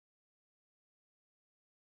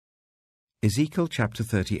Ezekiel chapter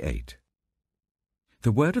 38.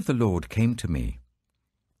 The word of the Lord came to me,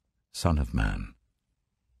 Son of man,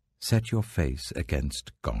 set your face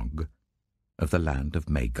against Gog, of the land of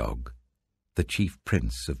Magog, the chief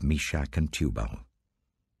prince of Meshach and Tubal.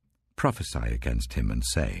 Prophesy against him and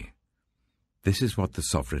say, This is what the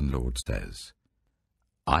sovereign Lord says.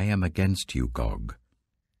 I am against you, Gog,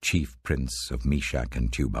 chief prince of Meshach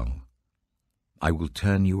and Tubal. I will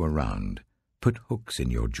turn you around, put hooks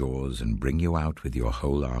in your jaws, and bring you out with your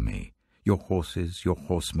whole army, your horses, your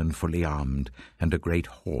horsemen fully armed, and a great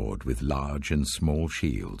horde with large and small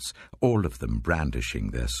shields, all of them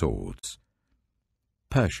brandishing their swords.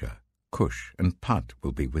 Persia, Cush, and Put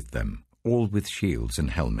will be with them, all with shields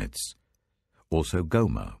and helmets. Also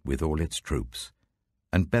Gomer with all its troops,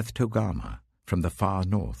 and Beth Togarmah from the far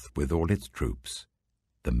north with all its troops,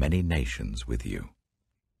 the many nations with you.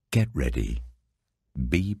 Get ready,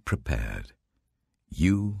 be prepared,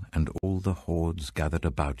 you and all the hordes gathered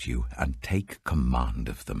about you, and take command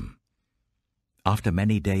of them. After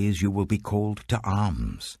many days you will be called to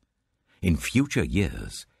arms. In future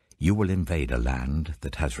years you will invade a land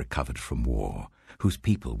that has recovered from war, whose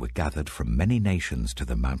people were gathered from many nations to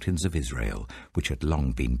the mountains of Israel, which had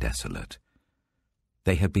long been desolate.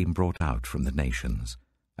 They had been brought out from the nations,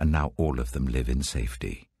 and now all of them live in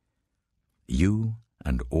safety. You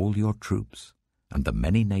and all your troops, and the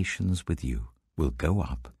many nations with you, will go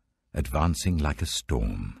up, advancing like a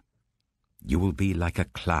storm. You will be like a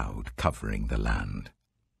cloud covering the land.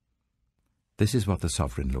 This is what the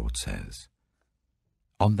sovereign Lord says.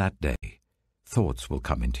 On that day, thoughts will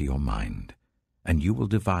come into your mind, and you will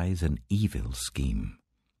devise an evil scheme.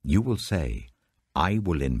 You will say, I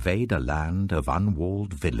will invade a land of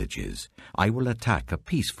unwalled villages. I will attack a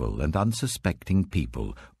peaceful and unsuspecting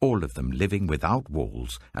people, all of them living without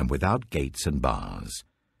walls and without gates and bars.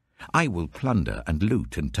 I will plunder and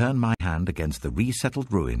loot and turn my hand against the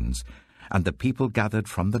resettled ruins and the people gathered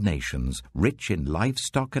from the nations, rich in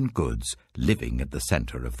livestock and goods, living at the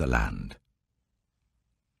center of the land.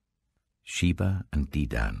 Sheba and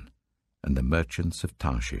Dedan and the merchants of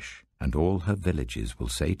Tarshish and all her villages will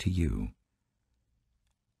say to you,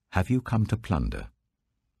 Have you come to plunder?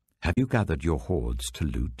 Have you gathered your hordes to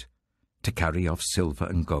loot, to carry off silver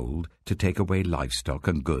and gold, to take away livestock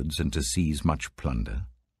and goods, and to seize much plunder?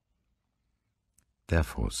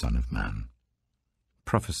 Therefore, Son of man,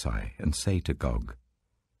 prophesy and say to Gog,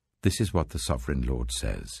 This is what the sovereign Lord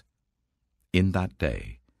says. In that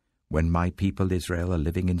day, when my people Israel are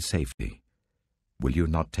living in safety, will you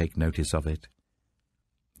not take notice of it?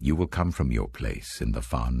 You will come from your place in the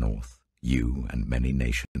far north, you and many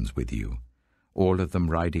nations with you, all of them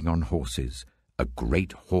riding on horses, a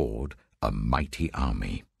great horde, a mighty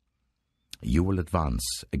army. You will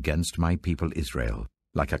advance against my people Israel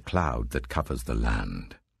like a cloud that covers the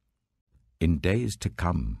land. In days to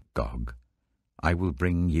come, Gog, I will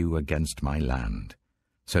bring you against my land,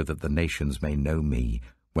 so that the nations may know me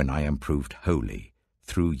when I am proved holy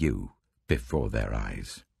through you before their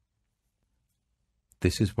eyes.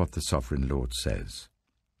 This is what the sovereign Lord says.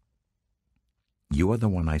 You are the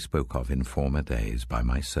one I spoke of in former days by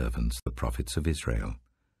my servants, the prophets of Israel.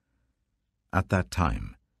 At that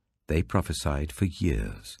time, they prophesied for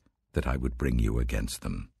years that I would bring you against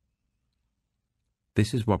them.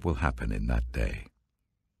 This is what will happen in that day.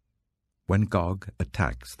 When Gog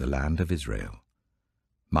attacks the land of Israel,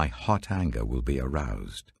 my hot anger will be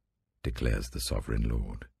aroused, declares the sovereign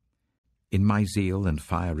Lord. In my zeal and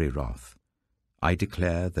fiery wrath, I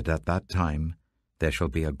declare that at that time there shall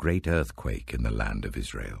be a great earthquake in the land of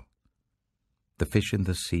Israel. The fish in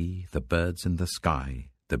the sea, the birds in the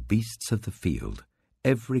sky, the beasts of the field,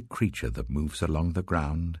 every creature that moves along the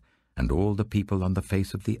ground, and all the people on the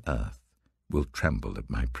face of the earth will tremble at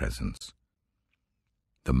my presence.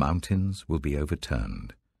 The mountains will be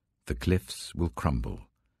overturned, the cliffs will crumble,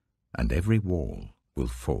 and every wall will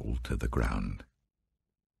fall to the ground.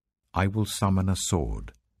 I will summon a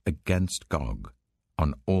sword against Gog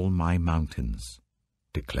on all my mountains,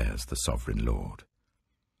 declares the sovereign Lord.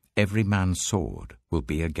 Every man's sword will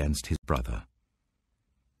be against his brother.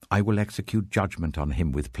 I will execute judgment on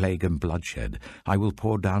him with plague and bloodshed. I will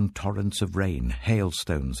pour down torrents of rain,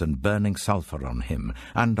 hailstones, and burning sulfur on him,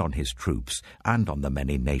 and on his troops, and on the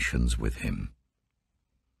many nations with him.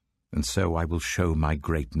 And so I will show my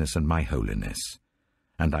greatness and my holiness,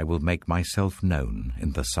 and I will make myself known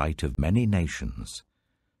in the sight of many nations.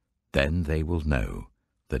 Then they will know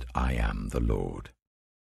that I am the Lord.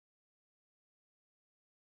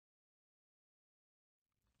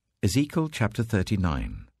 Ezekiel chapter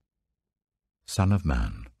 39. Son of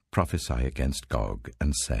man, prophesy against Gog,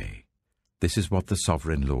 and say, This is what the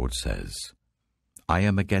sovereign Lord says. I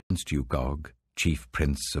am against you, Gog, chief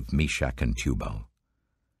prince of Meshach and Tubal.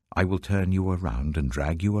 I will turn you around and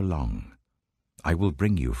drag you along. I will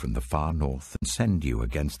bring you from the far north and send you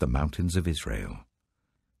against the mountains of Israel.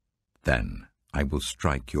 Then I will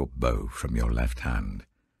strike your bow from your left hand,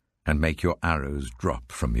 and make your arrows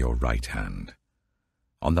drop from your right hand.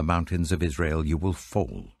 On the mountains of Israel you will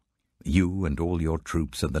fall, you and all your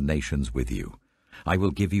troops and the nations with you. I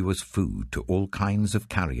will give you as food to all kinds of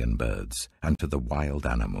carrion birds and to the wild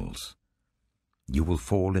animals. You will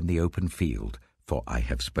fall in the open field, for I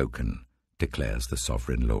have spoken, declares the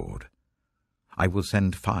sovereign Lord. I will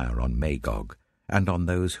send fire on Magog and on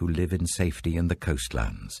those who live in safety in the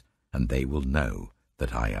coastlands, and they will know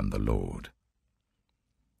that I am the Lord.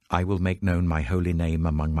 I will make known my holy name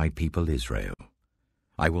among my people Israel.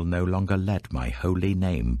 I will no longer let my holy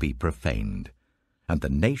name be profaned, and the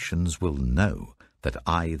nations will know that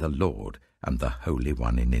I, the Lord, am the Holy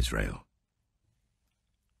One in Israel.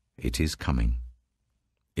 It is coming.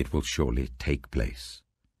 It will surely take place,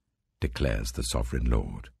 declares the sovereign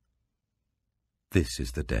Lord. This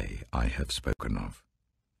is the day I have spoken of.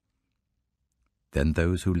 Then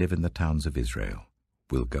those who live in the towns of Israel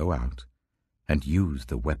will go out and use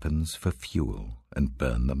the weapons for fuel and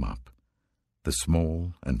burn them up, the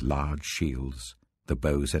small and large shields, the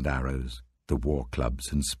bows and arrows, the war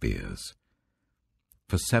clubs and spears.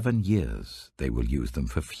 For 7 years they will use them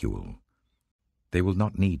for fuel. They will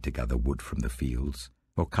not need to gather wood from the fields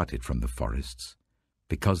or cut it from the forests,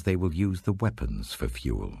 because they will use the weapons for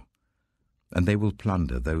fuel. And they will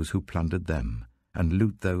plunder those who plundered them, and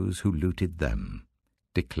loot those who looted them,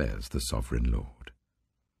 declares the sovereign Lord.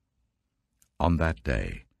 On that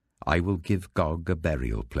day I will give Gog a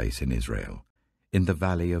burial place in Israel, in the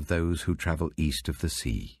valley of those who travel east of the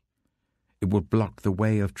sea. It will block the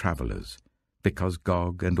way of travelers, because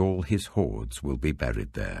Gog and all his hordes will be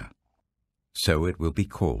buried there. So it will be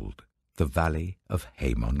called the Valley of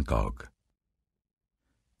Hamon-Gog.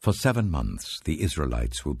 For 7 months the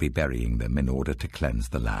Israelites will be burying them in order to cleanse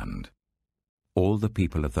the land. All the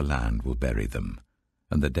people of the land will bury them,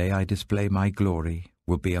 and the day I display my glory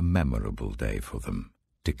will be a memorable day for them,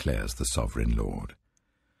 declares the sovereign Lord.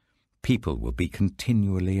 People will be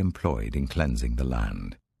continually employed in cleansing the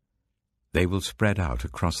land. They will spread out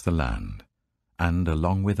across the land, and,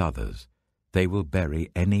 along with others, they will bury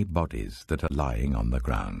any bodies that are lying on the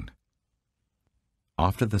ground.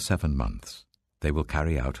 After the 7 months, they will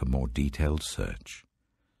carry out a more detailed search.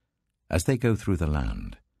 As they go through the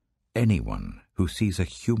land, anyone who sees a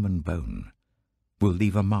human bone will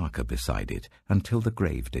leave a marker beside it until the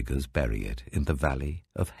gravediggers bury it in the valley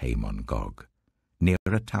of Hamon-Gog, near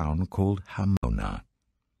a town called Hamonah,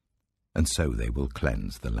 and so they will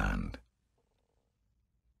cleanse the land.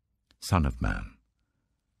 Son of man,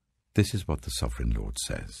 this is what the sovereign Lord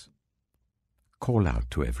says. Call out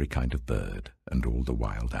to every kind of bird and all the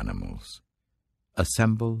wild animals.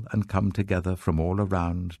 Assemble and come together from all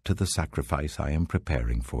around to the sacrifice I am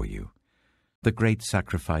preparing for you, the great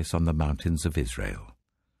sacrifice on the mountains of Israel.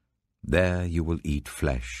 There you will eat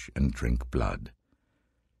flesh and drink blood.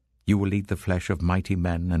 You will eat the flesh of mighty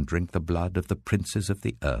men and drink the blood of the princes of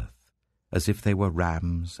the earth, as if they were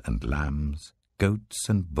rams and lambs, goats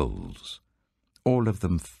and bulls, all of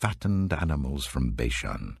them fattened animals from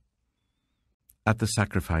Bashan. At the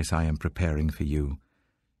sacrifice I am preparing for you,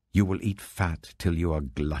 you will eat fat till you are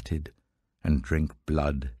glutted, and drink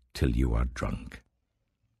blood till you are drunk.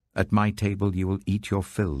 At my table you will eat your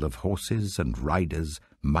fill of horses and riders,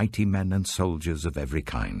 mighty men and soldiers of every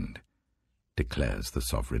kind, declares the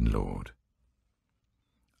sovereign Lord.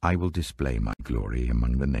 I will display my glory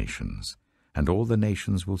among the nations, and all the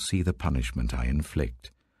nations will see the punishment I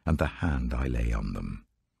inflict, and the hand I lay on them.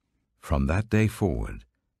 From that day forward,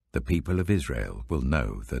 the people of Israel will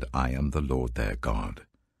know that I am the Lord their God,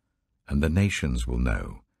 and the nations will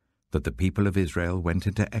know that the people of Israel went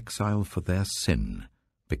into exile for their sin,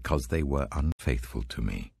 because they were unfaithful to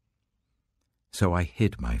me. So I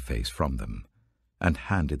hid my face from them, and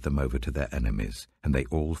handed them over to their enemies, and they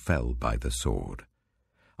all fell by the sword.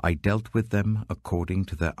 I dealt with them according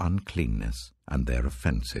to their uncleanness and their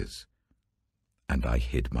offenses, and I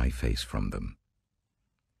hid my face from them.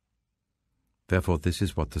 Therefore this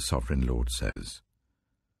is what the sovereign Lord says.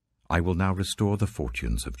 I will now restore the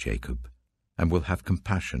fortunes of Jacob, and will have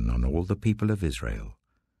compassion on all the people of Israel,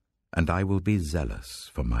 and I will be zealous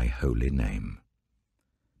for my holy name.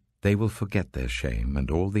 They will forget their shame and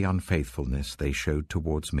all the unfaithfulness they showed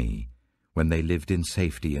towards me, when they lived in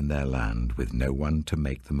safety in their land with no one to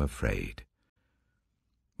make them afraid.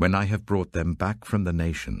 When I have brought them back from the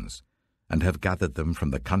nations, and have gathered them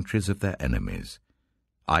from the countries of their enemies,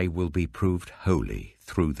 I will be proved holy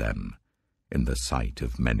through them, in the sight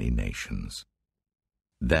of many nations.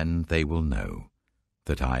 Then they will know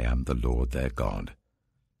that I am the Lord their God.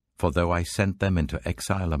 For though I sent them into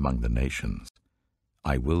exile among the nations,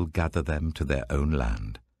 I will gather them to their own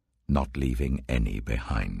land, not leaving any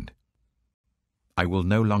behind. I will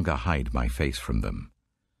no longer hide my face from them,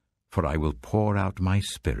 for I will pour out my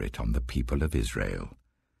Spirit on the people of Israel,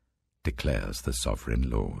 declares the Sovereign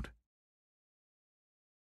Lord.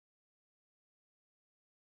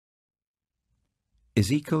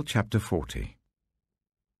 Ezekiel chapter 40.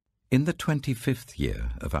 In the 25th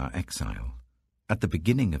year of our exile, at the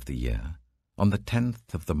beginning of the year, on the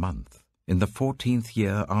 10th of the month, in the 14th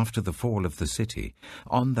year after the fall of the city,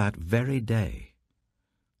 on that very day,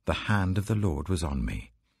 the hand of the Lord was on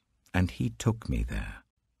me, and he took me there.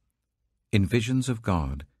 In visions of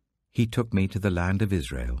God, he took me to the land of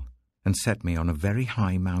Israel, and set me on a very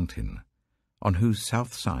high mountain, on whose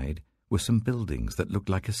south side were some buildings that looked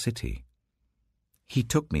like a city. He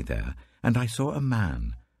took me there, and I saw a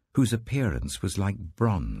man whose appearance was like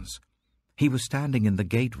bronze. He was standing in the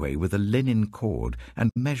gateway with a linen cord and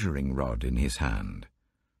measuring rod in his hand.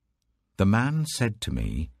 The man said to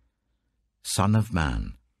me, "Son of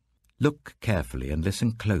man, look carefully and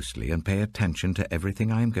listen closely and pay attention to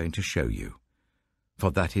everything I am going to show you, for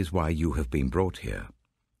that is why you have been brought here.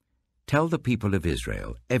 Tell the people of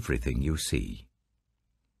Israel everything you see."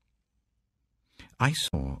 I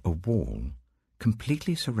saw a wall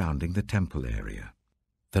completely surrounding the temple area.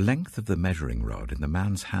 The length of the measuring rod in the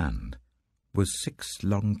man's hand was 6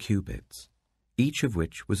 long cubits, each of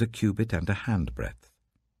which was a cubit and a handbreadth.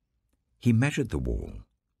 He measured the wall.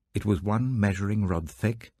 It was 1 measuring rod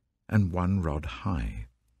thick and 1 rod high.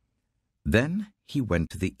 Then he went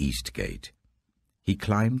to the east gate. He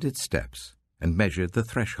climbed its steps and measured the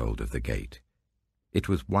threshold of the gate. It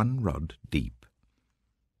was 1 rod deep.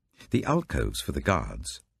 The alcoves for the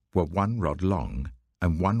guards were 1 rod long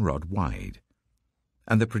and 1 rod wide,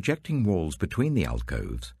 and the projecting walls between the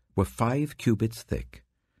alcoves were 5 cubits thick,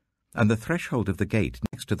 and the threshold of the gate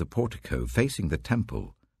next to the portico facing the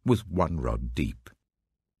temple was 1 rod deep.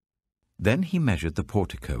 Then he measured the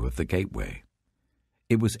portico of the gateway.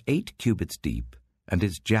 It was 8 cubits deep, and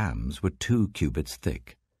its jambs were 2 cubits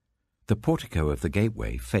thick. The portico of the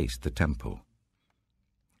gateway faced the temple.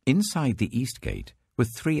 Inside the east gate were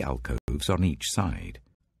 3 alcoves on each side.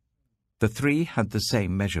 The 3 had the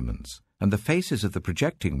same measurements, and the faces of the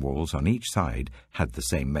projecting walls on each side had the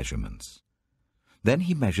same measurements. Then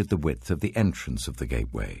he measured the width of the entrance of the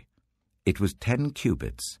gateway. It was 10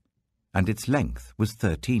 cubits, and its length was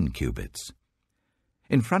 13 cubits.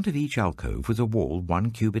 In front of each alcove was a wall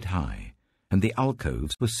 1 cubit high, and the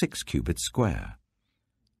alcoves were 6 cubits square.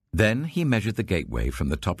 Then he measured the gateway from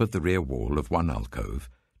the top of the rear wall of one alcove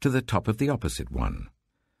to the top of the opposite one.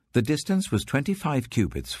 The distance was 25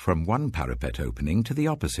 cubits from one parapet opening to the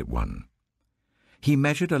opposite one. He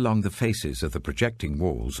measured along the faces of the projecting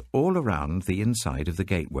walls all around the inside of the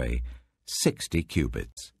gateway 60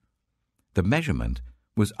 cubits. The measurement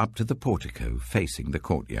was up to the portico facing the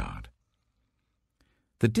courtyard.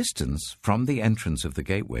 The distance from the entrance of the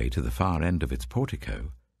gateway to the far end of its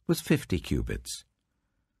portico was 50 cubits.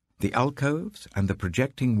 The alcoves and the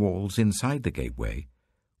projecting walls inside the gateway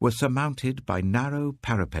were surmounted by narrow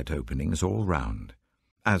parapet openings all round,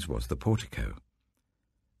 as was the portico.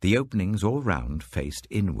 The openings all round faced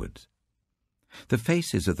inward. The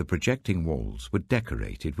faces of the projecting walls were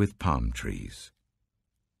decorated with palm trees.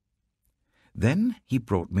 Then he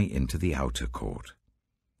brought me into the outer court.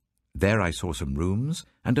 There I saw some rooms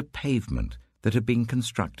and a pavement that had been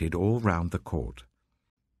constructed all round the court.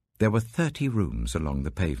 There were 30 rooms along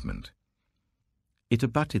the pavement. It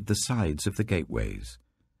abutted the sides of the gateways,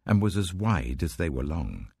 and was as wide as they were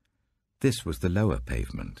long. This was the lower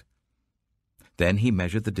pavement. Then he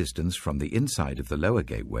measured the distance from the inside of the lower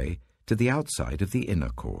gateway to the outside of the inner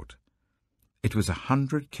court. It was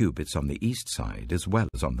 100 cubits on the east side as well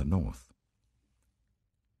as on the north.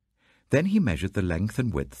 Then he measured the length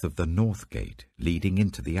and width of the north gate leading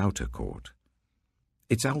into the outer court.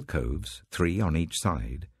 Its alcoves, 3 on each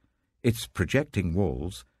side, its projecting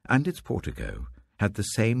walls, and its portico had the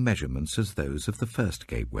same measurements as those of the first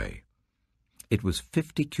gateway. It was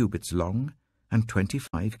 50 cubits long and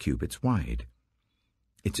 25 cubits wide.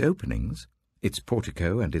 Its openings, its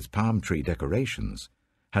portico and its palm tree decorations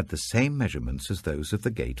had the same measurements as those of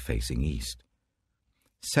the gate facing east.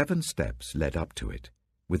 7 steps led up to it,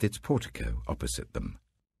 with its portico opposite them.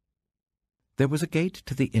 There was a gate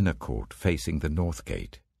to the inner court facing the north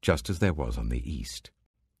gate, just as there was on the east.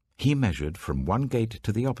 He measured from one gate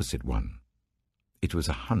to the opposite one. It was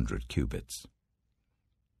 100 cubits.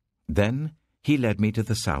 Then he led me to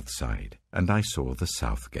the south side, and I saw the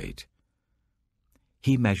south gate.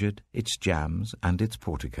 He measured its jambs and its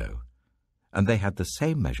portico, and they had the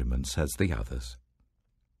same measurements as the others.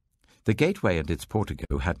 The gateway and its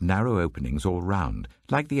portico had narrow openings all round,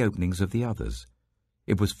 like the openings of the others.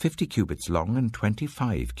 It was 50 cubits long and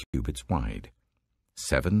 25 cubits wide.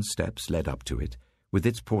 7 steps led up to it, with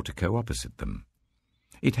its portico opposite them.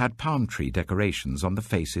 It had palm tree decorations on the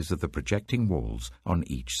faces of the projecting walls on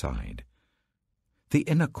each side. The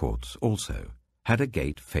inner courts also had a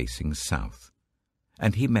gate facing south,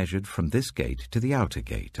 and he measured from this gate to the outer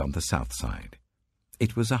gate on the south side.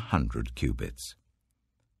 It was 100 cubits.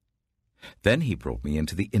 Then he brought me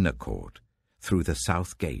into the inner court, through the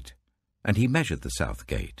south gate, and he measured the south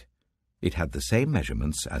gate. It had the same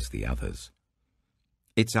measurements as the others.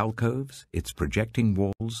 Its alcoves, its projecting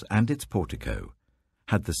walls, and its portico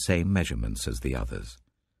had the same measurements as the others.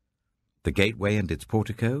 The gateway and its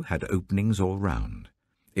portico had openings all round.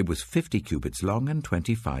 It was 50 cubits long and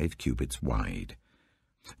 25 cubits wide.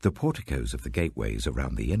 The porticos of the gateways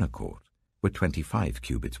around the inner court were 25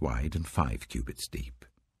 cubits wide and 5 cubits deep.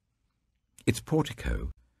 Its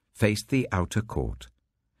portico faced the outer court.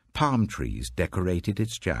 Palm trees decorated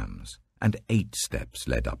its jambs, and 8 steps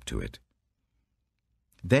led up to it.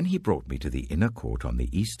 Then he brought me to the inner court on the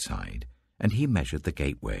east side, and he measured the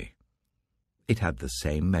gateway. It had the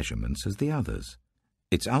same measurements as the others.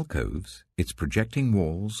 Its alcoves, its projecting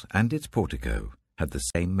walls, and its portico had the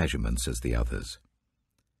same measurements as the others.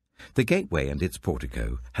 The gateway and its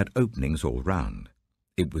portico had openings all round.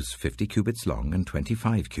 It was 50 cubits long and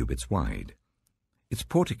 25 cubits wide. Its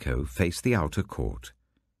portico faced the outer court.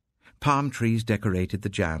 Palm trees decorated the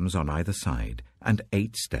jambs on either side, and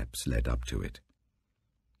 8 steps led up to it.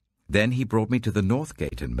 Then he brought me to the north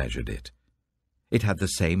gate and measured it. It had the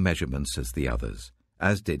same measurements as the others,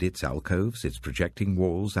 as did its alcoves, its projecting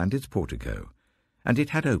walls, and its portico, and it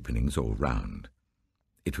had openings all round.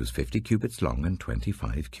 It was 50 cubits long and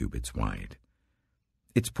 25 cubits wide.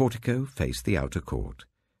 Its portico faced the outer court.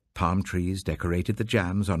 Palm trees decorated the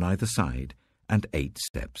jambs on either side, and 8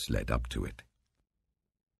 steps led up to it.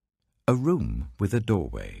 A room with a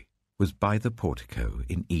doorway was by the portico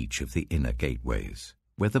in each of the inner gateways,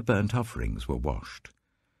 where the burnt offerings were washed.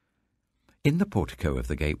 In the portico of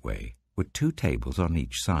the gateway were 2 tables on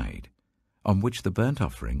each side, on which the burnt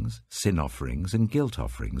offerings, sin offerings, and guilt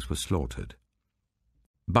offerings were slaughtered.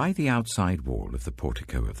 By the outside wall of the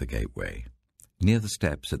portico of the gateway, near the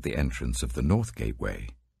steps at the entrance of the north gateway,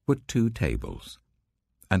 were 2 tables,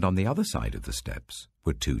 and on the other side of the steps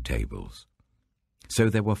were 2 tables. So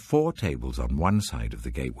there were 4 tables on one side of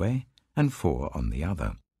the gateway and 4 on the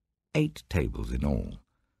other, 8 tables in all,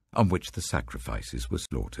 on which the sacrifices were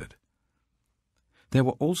slaughtered. There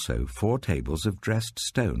were also 4 tables of dressed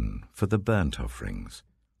stone for the burnt offerings,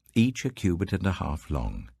 each 1.5 cubits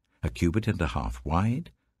long, 1.5 cubits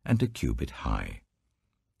wide, and 1 cubit high.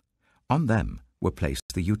 On them were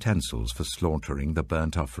placed the utensils for slaughtering the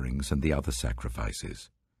burnt offerings and the other sacrifices,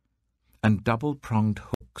 and double-pronged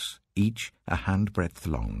hooks, each 1 handbreadth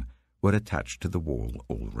long, were attached to the wall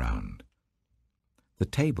all round. The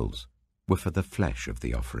tables were for the flesh of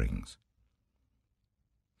the offerings.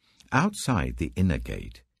 Outside the inner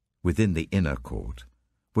gate, within the inner court,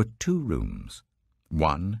 were 2 rooms,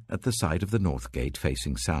 one at the side of the north gate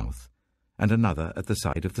facing south, and another at the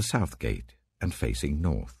side of the south gate and facing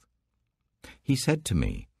north. He said to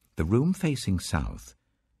me, "The room facing south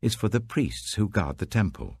is for the priests who guard the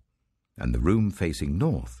temple, and the room facing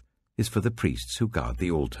north is for the priests who guard the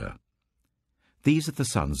altar. These are the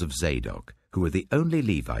sons of Zadok, who are the only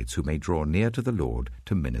Levites who may draw near to the Lord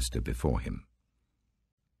to minister before him."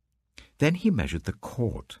 Then he measured the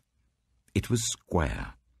court. It was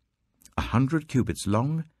square, 100 cubits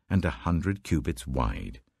long and 100 cubits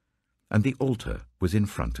wide, and the altar was in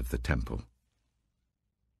front of the temple.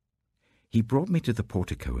 He brought me to the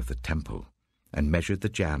portico of the temple and measured the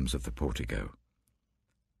jambs of the portico.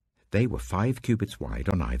 They were 5 cubits wide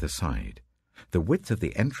on either side. The width of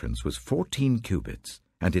the entrance was 14 cubits,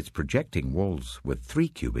 and its projecting walls were 3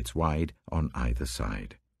 cubits wide on either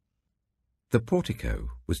side. The portico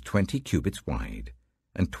was 20 cubits wide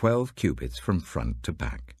and 12 cubits from front to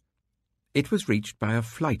back. It was reached by a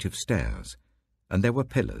flight of stairs, and there were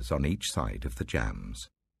pillars on each side of the jambs.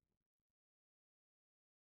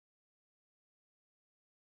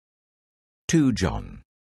 2 John.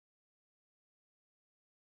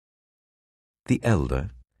 The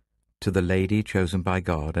elder, to the lady chosen by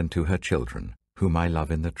God and to her children, whom I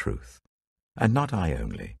love in the truth, and not I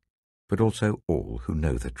only, but also all who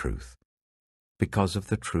know the truth, because of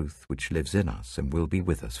the truth which lives in us and will be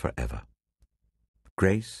with us forever.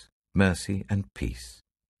 Grace, mercy, and peace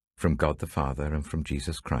from God the Father and from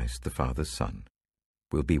Jesus Christ, the Father's Son,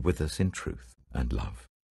 will be with us in truth. and love.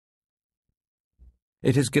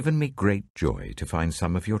 It has given me great joy to find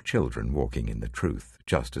some of your children walking in the truth,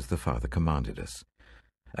 just as the Father commanded us.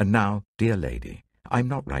 And now, dear lady, I'm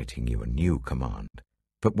not writing you a new command,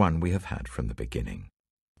 but one we have had from the beginning.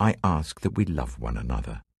 I ask that we love one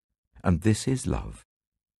another, and this is love,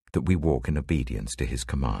 that we walk in obedience to his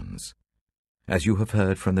commands. As you have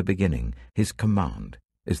heard from the beginning, his command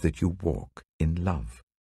is that you walk in love.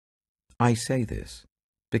 I say this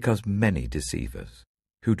because many deceivers,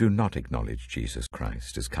 who do not acknowledge Jesus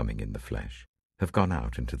Christ as coming in the flesh, have gone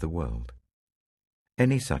out into the world.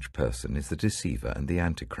 Any such person is the deceiver and the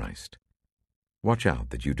Antichrist. Watch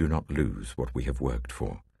out that you do not lose what we have worked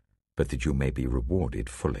for, but that you may be rewarded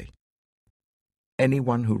fully.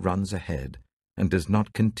 Anyone who runs ahead and does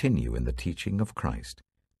not continue in the teaching of Christ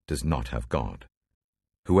does not have God.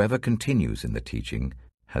 Whoever continues in the teaching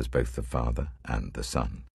has both the Father and the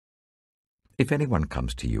Son. If anyone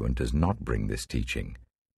comes to you and does not bring this teaching,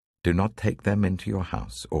 do not take them into your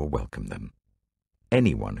house or welcome them.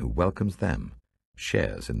 Anyone who welcomes them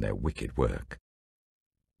shares in their wicked work.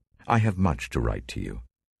 I have much to write to you,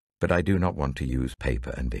 but I do not want to use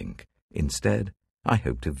paper and ink. Instead, I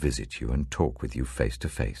hope to visit you and talk with you face to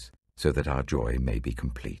face, so that our joy may be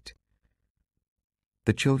complete.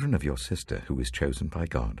 The children of your sister, who is chosen by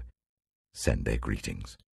God, send their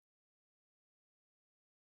greetings.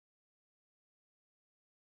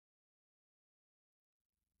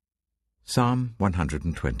 Psalm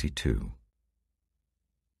 122.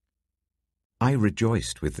 I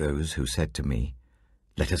rejoiced with those who said to me,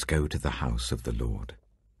 "Let us go to the house of the Lord."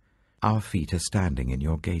 Our feet are standing in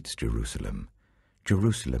your gates, Jerusalem.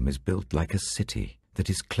 Jerusalem is built like a city that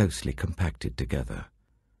is closely compacted together.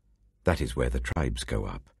 That is where the tribes go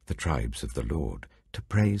up, the tribes of the Lord, to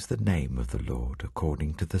praise the name of the Lord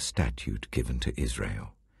according to the statute given to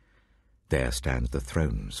Israel. There stand the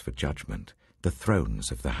thrones for judgment, the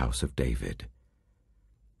thrones of the house of David.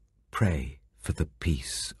 Pray for the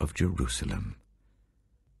peace of Jerusalem.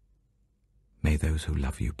 May those who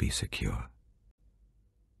love you be secure.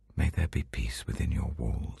 May there be peace within your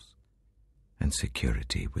walls and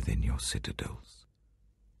security within your citadels.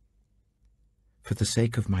 For the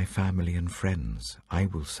sake of my family and friends, I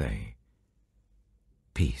will say,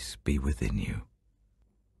 peace be within you.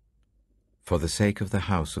 For the sake of the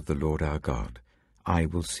house of the Lord our God, I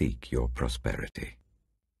will seek your prosperity.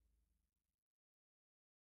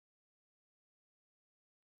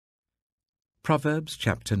 Proverbs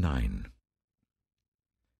chapter 9.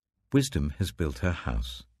 Wisdom has built her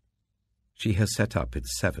house. She has set up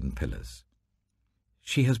its 7 pillars.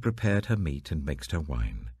 She has prepared her meat and mixed her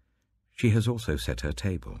wine. She has also set her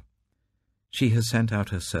table. She has sent out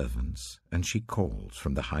her servants, and she calls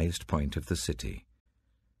from the highest point of the city.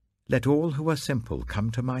 Let all who are simple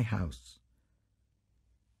come to my house.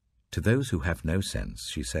 To those who have no sense,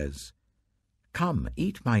 she says, "Come,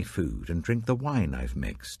 eat my food and drink the wine I've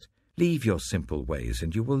mixed. Leave your simple ways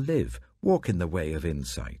and you will live. Walk in the way of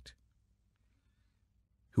insight."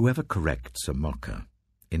 Whoever corrects a mocker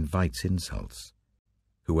invites insults.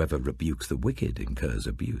 Whoever rebukes the wicked incurs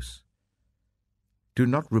abuse. Do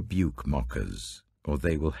not rebuke mockers, or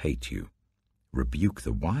they will hate you. Rebuke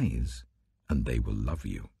the wise, and they will love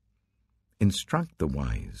you. Instruct the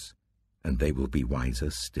wise, and they will be wiser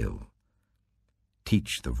still.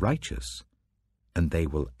 Teach the righteous, and they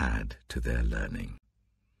will add to their learning.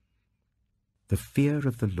 The fear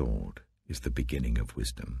of the Lord is the beginning of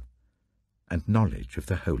wisdom, and knowledge of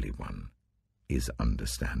the Holy One is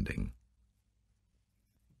understanding.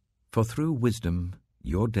 For through wisdom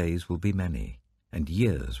your days will be many, and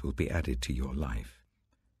years will be added to your life.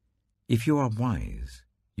 If you are wise,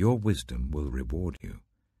 your wisdom will reward you.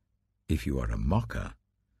 If you are a mocker,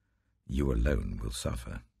 you alone will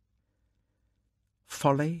suffer.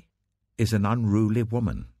 Folly is an unruly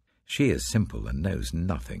woman. She is simple and knows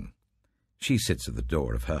nothing. She sits at the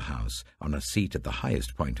door of her house, on a seat at the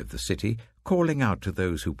highest point of the city, calling out to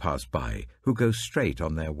those who pass by, who go straight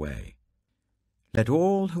on their way. Let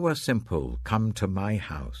all who are simple come to my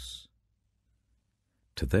house.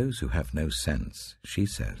 To those who have no sense, she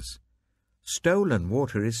says, stolen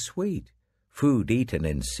water is sweet. Food eaten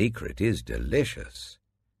in secret is delicious.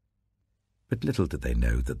 But little do they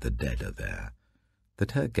know that the dead are there,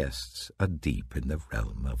 that her guests are deep in the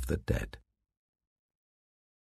realm of the dead.